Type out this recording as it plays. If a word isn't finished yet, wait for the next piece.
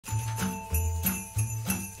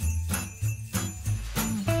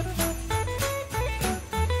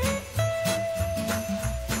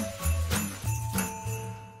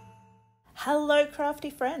Hello crafty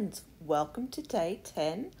friends, welcome to day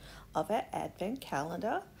 10 of our advent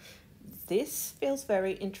calendar. This feels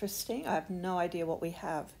very interesting. I have no idea what we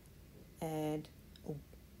have, and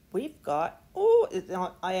we've got,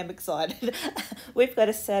 I am excited. We've got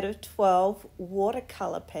a set of 12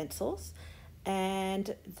 watercolor pencils,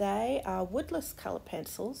 and they are woodless color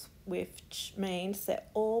pencils, which means they're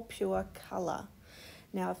all pure color.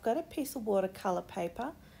 Now I've got a piece of watercolor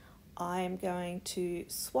paper. I am going to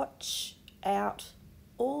swatch out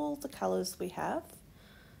all the colors we have.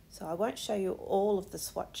 So I won't show you all of the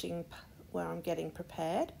swatching where I'm getting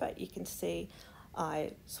prepared, but you can see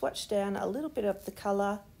I swatch down a little bit of the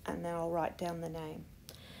color and then I'll write down the name.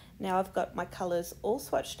 Now I've got my colors all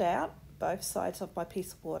swatched out, both sides of my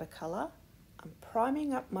piece of watercolor. I'm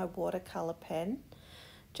priming up my watercolor pen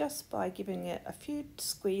just by giving it a few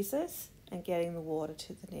squeezes and getting the water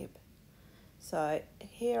to the nib. So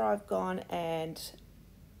here I've gone and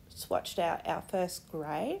swatched out our first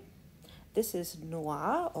grey. This is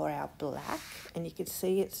noir, or our black, and you can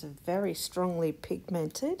see it's very strongly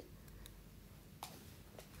pigmented.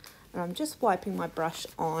 And I'm just wiping my brush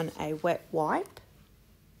on a wet wipe.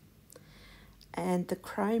 And the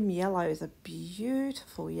chrome yellow is a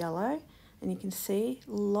beautiful yellow, and you can see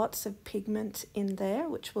lots of pigment in there,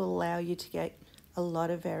 which will allow you to get a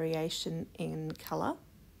lot of variation in colour.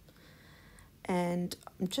 And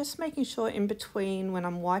I'm just making sure in between when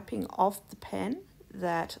I'm wiping off the pen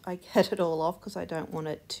that I get it all off, because I don't want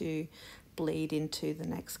it to bleed into the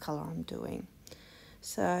next colour I'm doing.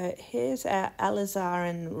 So here's our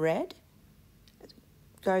alizarin red. It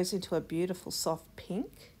goes into a beautiful soft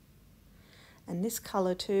pink. And this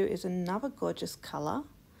colour too is another gorgeous colour,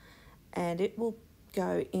 and it will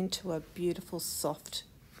go into a beautiful soft,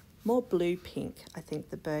 more blue pink, I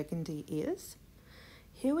think the burgundy is.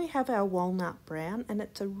 Here we have our walnut brown, and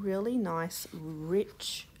it's a really nice,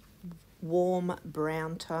 rich, warm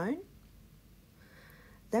brown tone.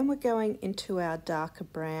 Then we're going into our darker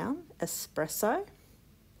brown, espresso.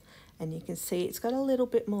 And you can see it's got a little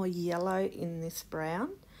bit more yellow in this brown.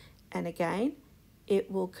 And again,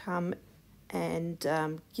 it will come and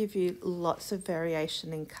give you lots of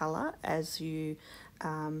variation in colour as you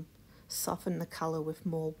soften the colour with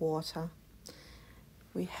more water.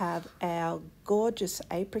 We have our gorgeous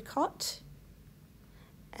apricot,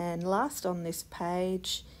 and last on this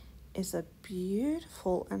page is a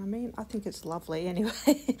beautiful, and I think it's lovely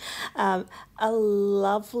anyway, a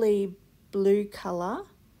lovely blue colour,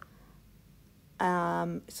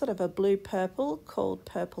 sort of a blue purple called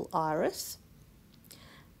Purple Iris.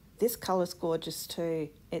 This colour's gorgeous too.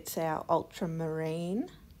 It's our ultramarine,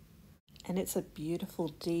 and it's a beautiful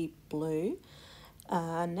deep blue.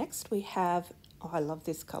 Next we have, I love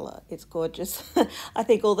this colour, it's gorgeous. I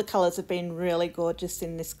think all the colours have been really gorgeous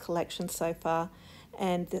in this collection so far,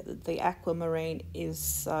 and the aquamarine is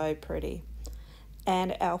so pretty.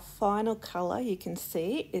 And our final colour you can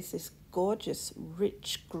see is this gorgeous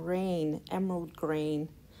rich green, emerald green.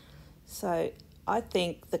 So I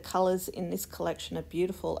think the colours in this collection are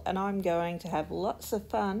beautiful, and I'm going to have lots of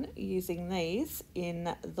fun using these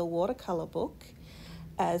in the watercolour book,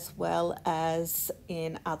 as well as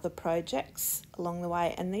in other projects along the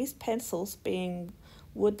way. And these pencils, being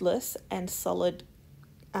woodless and solid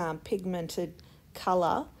pigmented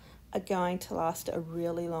colour, are going to last a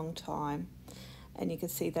really long time. And you can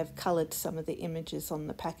see they've coloured some of the images on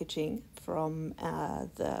the packaging from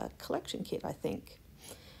the collection kit, I think.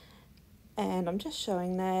 And I'm just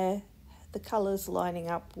showing there the colours lining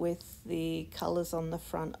up with the colours on the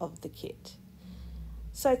front of the kit.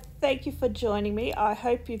 So thank you for joining me. I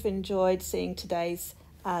hope you've enjoyed seeing today's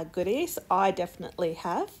goodies. I definitely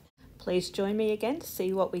have. Please join me again to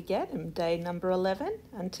see what we get in day number 11.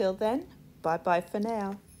 Until then, bye-bye for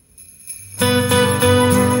now.